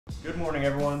Good morning,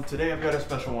 everyone. Today I've got a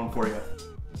special one for you.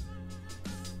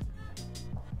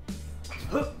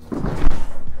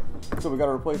 So we got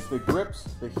to replace the grips,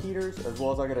 the heaters, as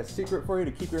well as I got a secret for you to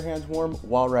keep your hands warm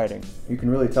while riding. You can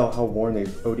really tell how worn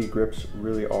these OD grips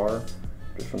really are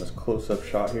just from this close-up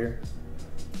shot here.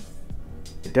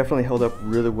 It definitely held up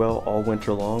really well all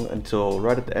winter long until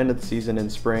right at the end of the season in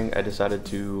spring I decided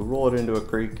to roll it into a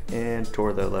creek and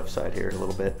tore the left side here a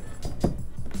little bit.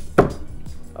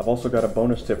 I've also got a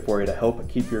bonus tip for you to help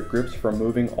keep your grips from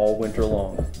moving all winter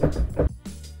long.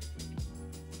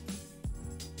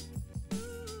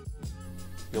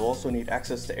 You'll also need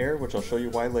access to air, which I'll show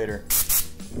you why later.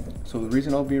 So the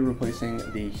reason I'll be replacing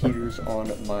the heaters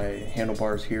on my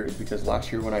handlebars here is because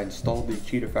last year when I installed the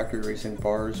Cheetah factory racing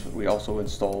bars, we also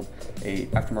installed a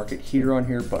aftermarket heater on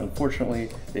here, but unfortunately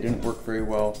they didn't work very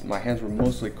well. My hands were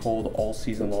mostly cold all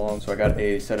season long, so I got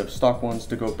a set of stock ones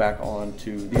to go back on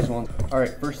to these ones.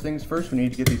 Alright, first things first, we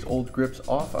need to get these old grips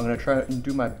off. I'm going to try and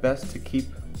do my best to keep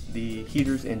the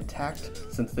heaters intact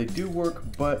since they do work,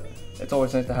 but it's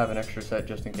always nice to have an extra set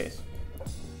just in case.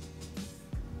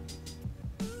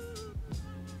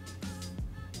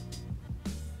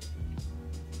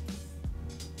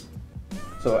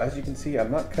 So as you can see, I'm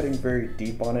not cutting very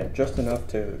deep on it, just enough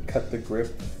to cut the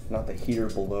grip, not the heater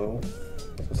below.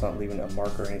 So it's not leaving a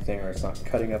mark or anything, or it's not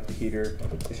cutting up the heater,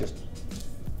 it's just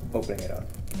opening it up.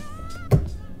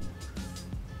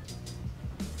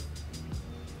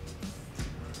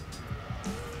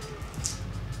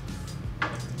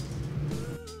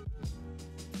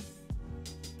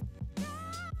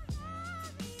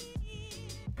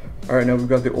 Alright, now we've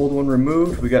got the old one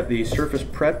removed, we got the surface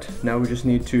prepped. Now we just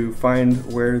need to find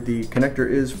where the connector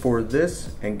is for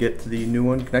this and get the new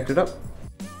one connected up.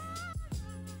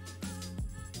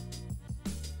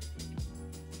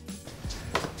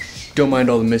 Don't mind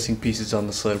all the missing pieces on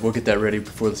the sled, we'll get that ready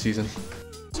before the season.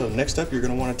 So next up, you're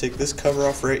going to want to take this cover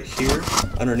off right here.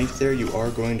 Underneath there you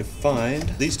are going to find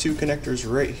these two connectors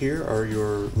right here are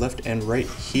your left and right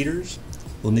heaters.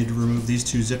 We'll need to remove these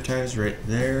two zip ties right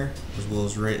there, as well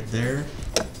as right there.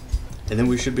 And then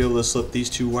we should be able to slip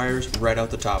these two wires right out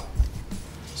the top.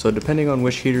 So depending on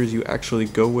which heaters you actually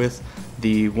go with,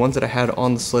 the ones that I had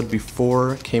on the sled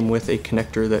before came with a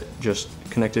connector that just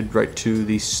connected right to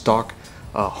the stock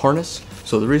harness.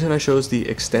 So the reason I chose the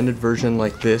extended version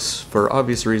like this, for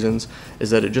obvious reasons, is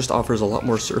that it just offers a lot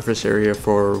more surface area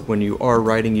for when you are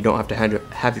riding. You don't have to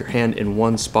have your hand in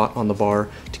one spot on the bar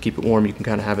to keep it warm. You can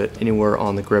kind of have it anywhere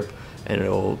on the grip and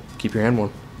it'll keep your hand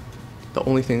warm. The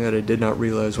only thing that I did not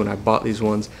realize when I bought these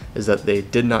ones is that they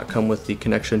did not come with the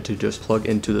connection to just plug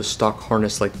into the stock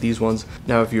harness like these ones.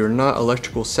 Now if you're not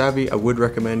electrical savvy, I would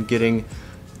recommend getting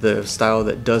the style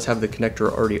that does have the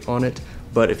connector already on it.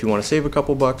 But if you want to save a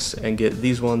couple bucks and get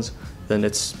these ones, then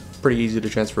it's pretty easy to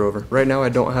transfer over. Right now I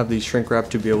don't have the shrink wrap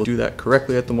to be able to do that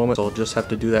correctly at the moment, so I'll just have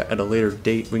to do that at a later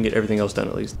date. We can get everything else done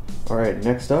at least. Alright,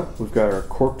 next up we've got our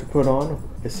cork to put on.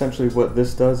 Essentially what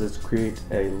this does is create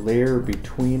a layer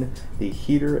between the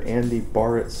heater and the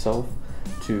bar itself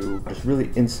to just really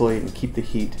insulate and keep the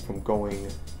heat from going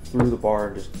through the bar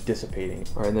and just dissipating.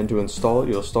 Alright, and then to install it,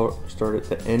 you'll start at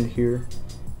the end here.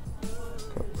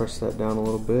 Press that down a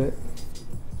little bit.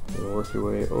 And work your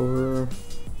way over.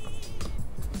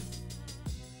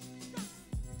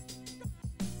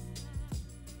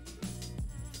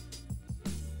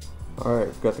 Alright,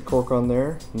 we've got the cork on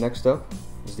there. Next up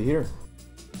is the heater.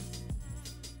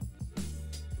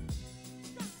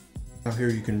 Now here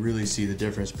you can really see the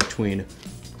difference between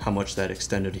how much that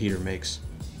extended heater makes.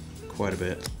 Quite a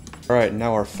bit. Alright,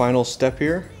 now our final step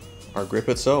here, our grip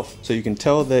itself. So you can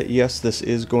tell that yes, this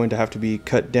is going to have to be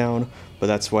cut down, but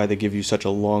that's why they give you such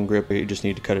a long grip. You just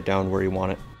need to cut it down where you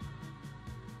want it.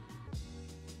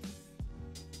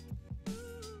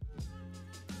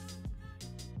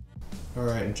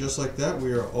 Alright, and just like that,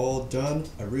 we are all done.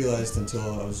 I realized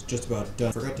until I was just about done,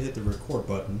 I forgot to hit the record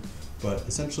button, but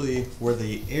essentially where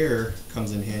the air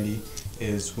comes in handy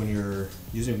is when you're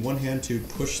using one hand to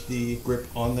push the grip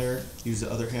on there, use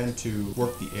the other hand to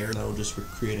work the air. That'll just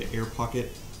create an air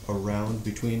pocket around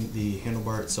between the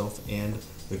handlebar itself and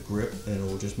the grip, and it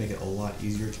will just make it a lot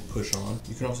easier to push on.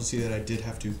 You can also see that I did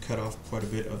have to cut off quite a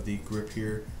bit of the grip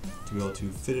here to be able to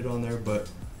fit it on there, but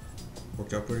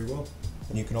worked out pretty well.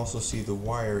 And you can also see the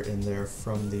wire in there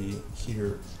from the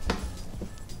heater.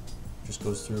 Just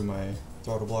goes through my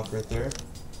throttle block right there,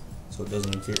 so it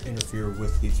doesn't interfere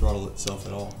with the throttle itself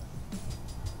at all.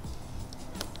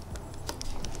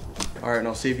 Alright, and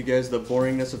I'll save you guys the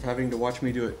boringness of having to watch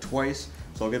me do it twice.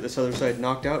 So I'll get this other side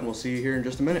knocked out and we'll see you here in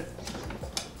just a minute.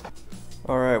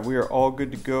 Alright, we are all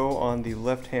good to go on the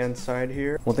left hand side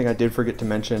here. One thing I did forget to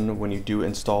mention when you do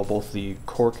install both the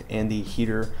cork and the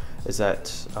heater is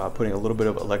that putting a little bit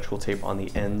of electrical tape on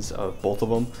the ends of both of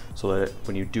them, so that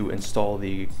when you do install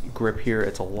the grip here,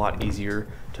 it's a lot easier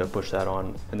to push that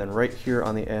on. And then right here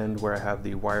on the end where I have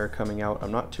the wire coming out,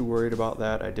 I'm not too worried about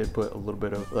that. I did put a little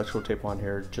bit of electrical tape on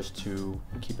here just to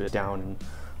keep it down and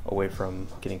away from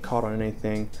getting caught on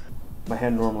anything. My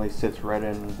hand normally sits right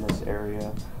in this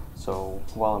area, so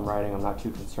while I'm riding, I'm not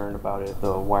too concerned about it.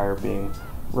 The wire being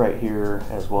right here,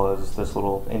 as well as this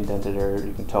little indented area,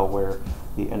 you can tell where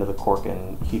the end of the cork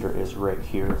and heater is right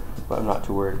here, but I'm not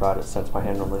too worried about it since my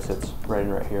hand normally sits right in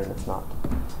right here and it's not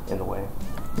in the way.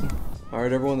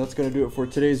 Alright everyone, that's going to do it for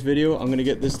today's video. I'm going to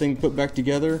get this thing put back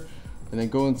together and then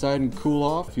go inside and cool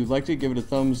off. If you liked it, give it a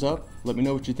thumbs up. Let me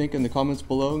know what you think in the comments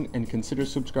below, and consider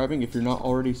subscribing if you're not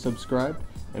already subscribed.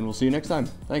 And we'll see you next time.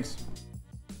 Thanks.